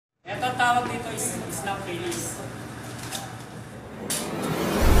tawag dito is slap release.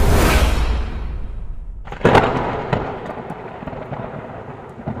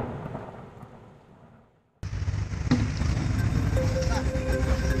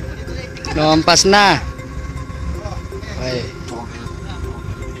 Lumampas na. Okay.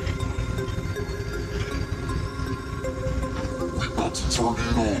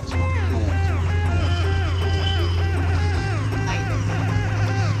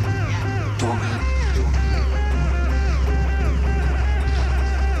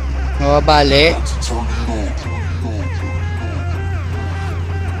 Bali.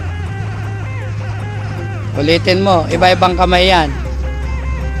 Ulitin mo, iba-ibang kamay yan.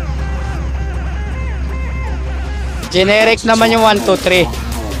 Generic naman yung 1, 2,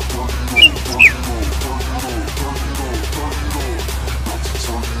 3.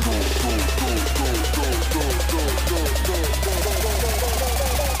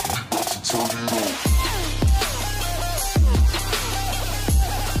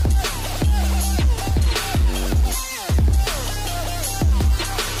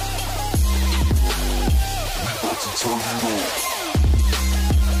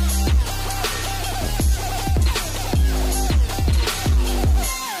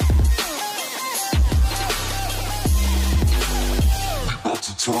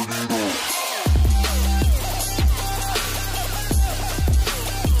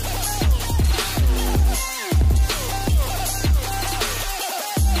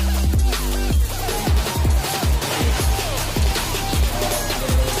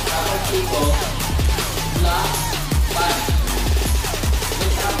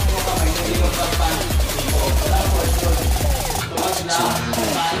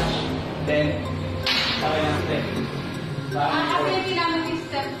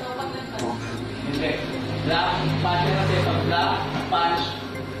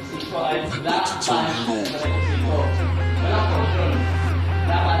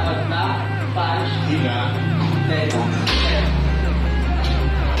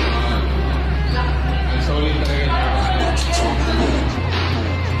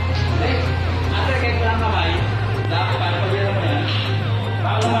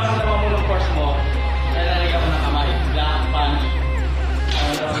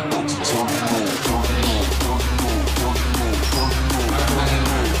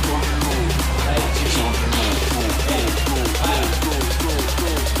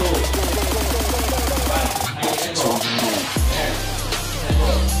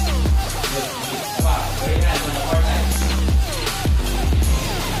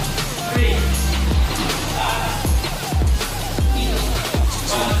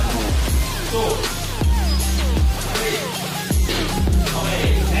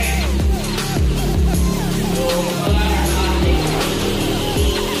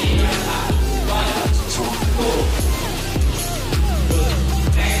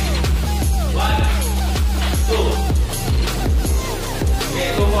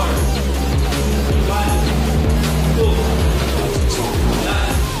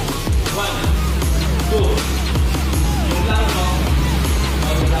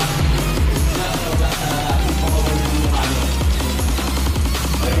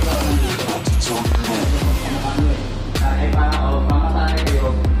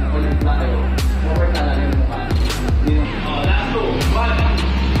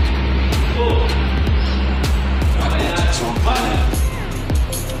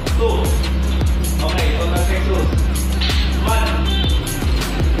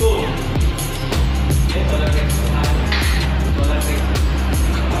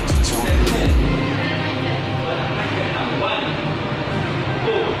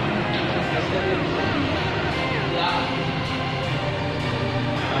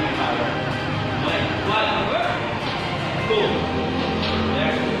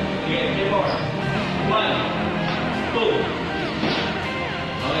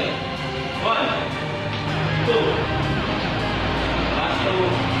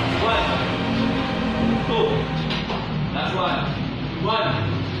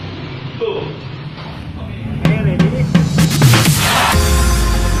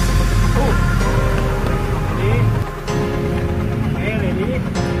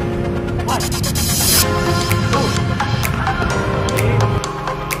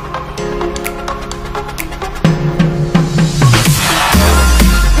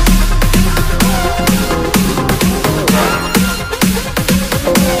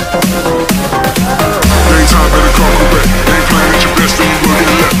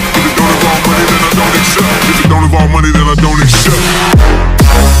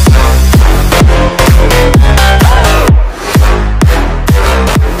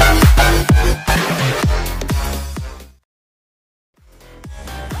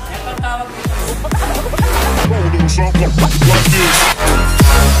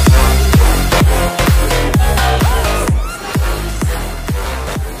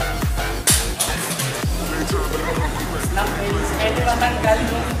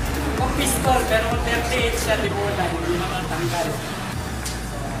 pero kung 38 siya, di mo na, hindi matatanggal.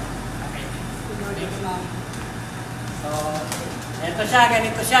 So, okay. Dito na. So, eto siya,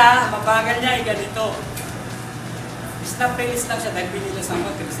 ganito siya. Mabagal niya ay ganito. Snap release lang siya dahil binilas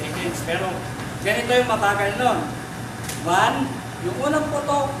ako 3 seconds. Pero ganito yung mabagal nun. 1, yung unang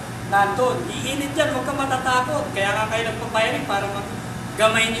putok, nandun. Iinit yan, huwag ka matatakot. Kaya nga kayo nagpapiring para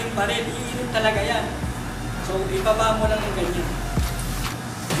gamay niyo yung baril. Iinit talaga yan. So, ibaba mo lang ng ganyan.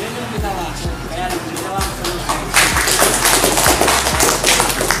 Yun yung ginawa ko. Kaya ginawa ko sa mga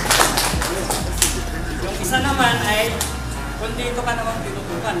yung isa naman ay kung dito ka naman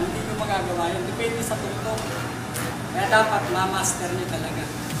tinutukan, hindi nyo magagawa yun. Depende sa tutok. Kaya dapat ma-master nyo talaga.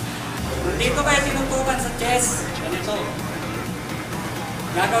 Kung dito kayo tinutukan sa chest, ganito.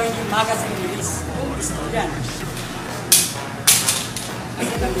 Gagawin yung magazine release. Kung pistol yan.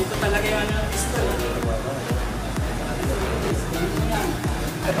 Kasi nandito talaga yung ano ng pistol. Ganito yan.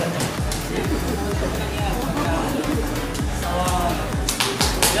 So,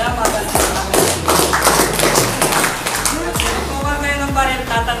 kaya magazine release. Kung kayo ng baril,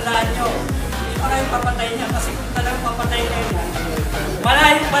 tatandaan nyo. Hindi pa kayo papatay niya kasi kung talagang papatay kayo yan,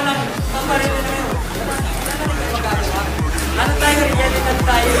 malayo pa ng pamaril na yun. Wala na rin kayo magagawa. Ano tayo, realidad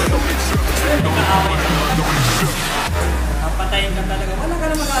tayo? Hindi ka away na. Papatayin ka talaga. Wala ka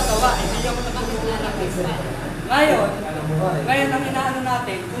na magagawa. Hindi ako natutulungan ng isa. Ngayon ang inaano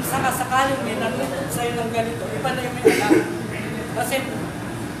natin, kung sakasakaling may nanutok sa'yo ng ganito, iba na yung may alam. Kasi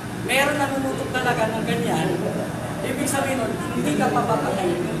meron nanunutok talaga ng ganyan, ibig sabihin nun, hindi ka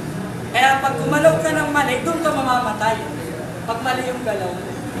papapatayin. Kaya pag gumalaw ka ng mali, doon ka mamamatay. Pag mali yung galaw.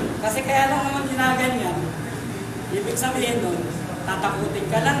 Kasi kaya lang naman ginaganyan, ibig sabihin nun, tatakutin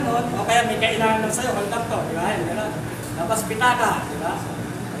ka lang nun, o kaya may kailangan lang sa'yo, hold up to, di ba? Labas pitaka, di ba?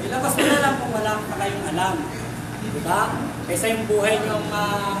 Ilabas mo na lang kung wala pa kayong alam. Di ba? Kaysa yung buhay nyo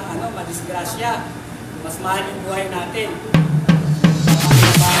madisgrasya. Mas mahal yung buhay natin.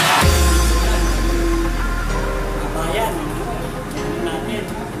 Kabayan, natin,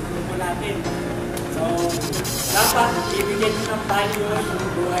 grupo natin. So, dapat ibigyan nyo ng value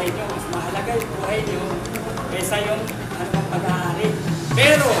yung buhay nyo. Mas mahalaga yung buhay nyo kaysa yung anong pag-aari.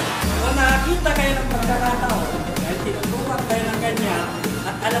 Pero, kung nakakita kayo ng pagkakataon, dahil tinutukan kayo ng ganyan,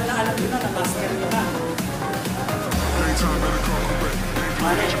 at alam na nyo na, master nyo na.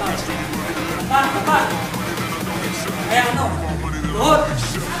 Malay pa. Kapag. Kaya ano? Tuhod.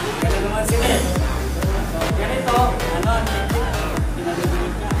 Ganun naman sila eh. So, ganito,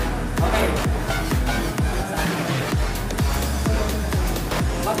 pinalulunod ka. Okay.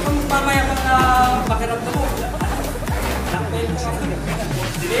 Ba't kung mamaya kang pakiramdam mo? Lakpil ko.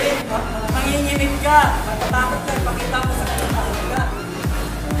 Hindi, nanginginig ka. Matatakot ka, ipakita mo sa kanya ka.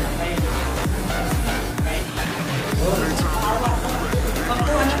 Okay. Okay. Maawa ko.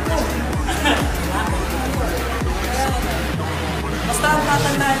 Bakto, anak ko. Basta ang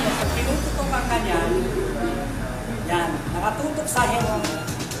tatandaan nyo, pag tinututok ka niyan, yan, nakatutok sa hirong.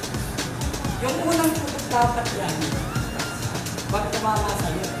 Yung unang tutok dapat yan, wag tumama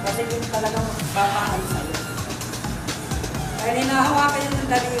sa'yo. Kasi yung talagang papahan sa'yo. Kaya hinahawakan yun ng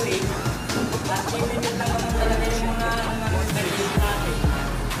daliri, at ibigit lang naman talaga yung mga daliri natin.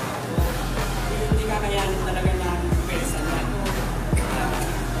 Hindi kakayanin talaga na pesa yan.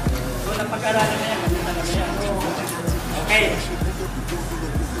 So, napag-aralan na yan, ganun talaga yan. Okay.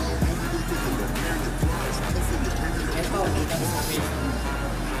 Ito, kita mo sa page.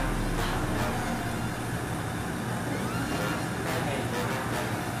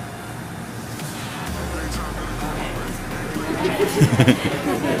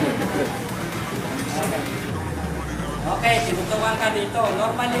 Okay, tinutukan ka dito.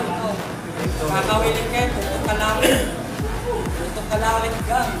 Normal yun ito. Kakawilit kayo, tutok ka lawit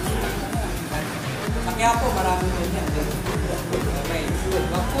gang. Sa kaya po, maraming ganyan. Okay.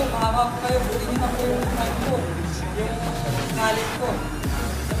 Wag po, mahawak po kayo. Buti nyo na po yung mic po. Yung ngalit ko.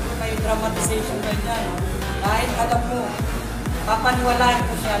 May dramatization ganyan. Kahit alam mo, papaniwalaan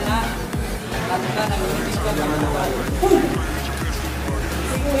ko siya na lalo ka nang hindi ka naman.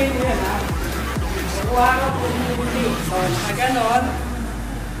 Siguhin mo yan ha. Nakuha ka po yung so, na ganon,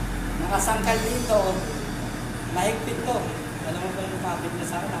 nakasangkal dito, mahigpit to. Alam mo ba yung kapit na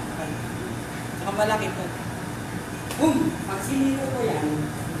sa akin? Saka malaki to. Pag sinilo ko yan,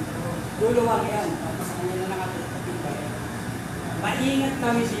 luluwag yan. Tapos kanya na nakatutok dito. Maingat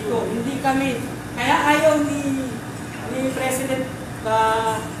kami dito. Hindi kami, kaya ayaw ni President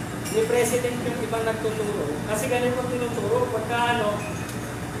yung ibang nagtuturo. Kasi ganun po tinuturo, pagka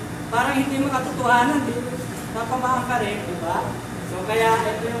parang hindi makatotohanan, napamaan ka rin, di ba? So kaya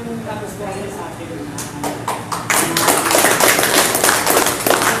ito yung tapos ko sa akin.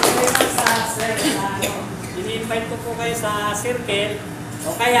 Sa i-invite ko po kayo sa circle.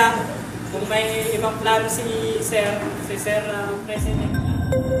 O kaya, kung may ibang plano si Sir President.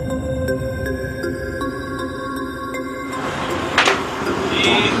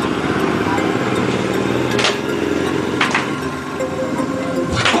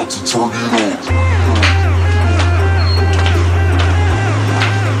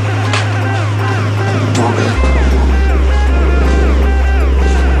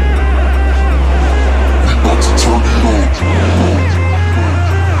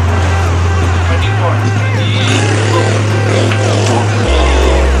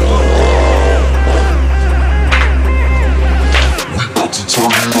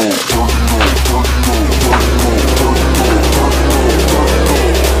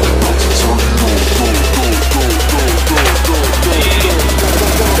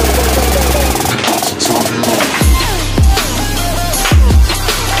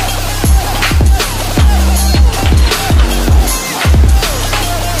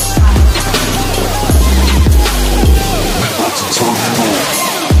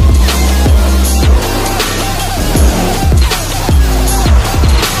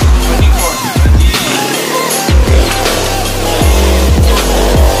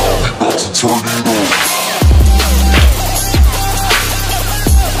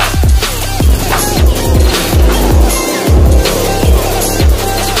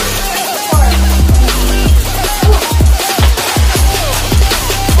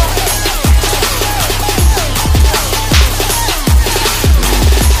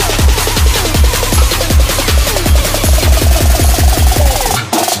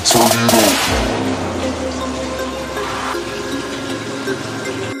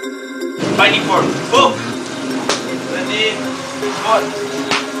 Fighting for boom. Ready? 1,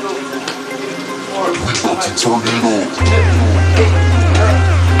 2, 4, 5, 6, 7, 8, 9, 10,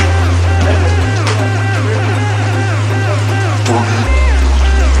 11, 12, 13, 14,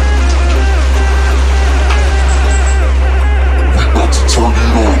 15, 16,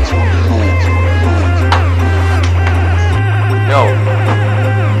 17, 18, 19, 20. Yo.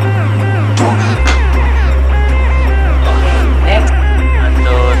 Next. 1,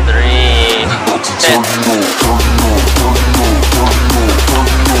 2, 3. 10.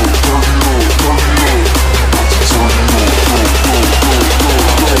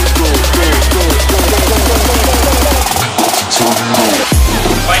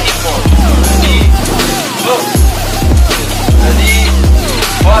 Fighting for. Ready? Go. Ready?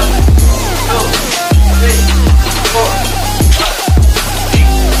 1, 2, 3, 4, 5,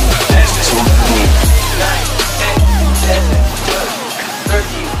 6, 7, 8, 9, 10, 11, 12,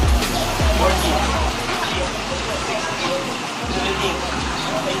 13, 14, 15, 16, 17,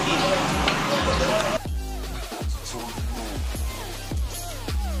 18,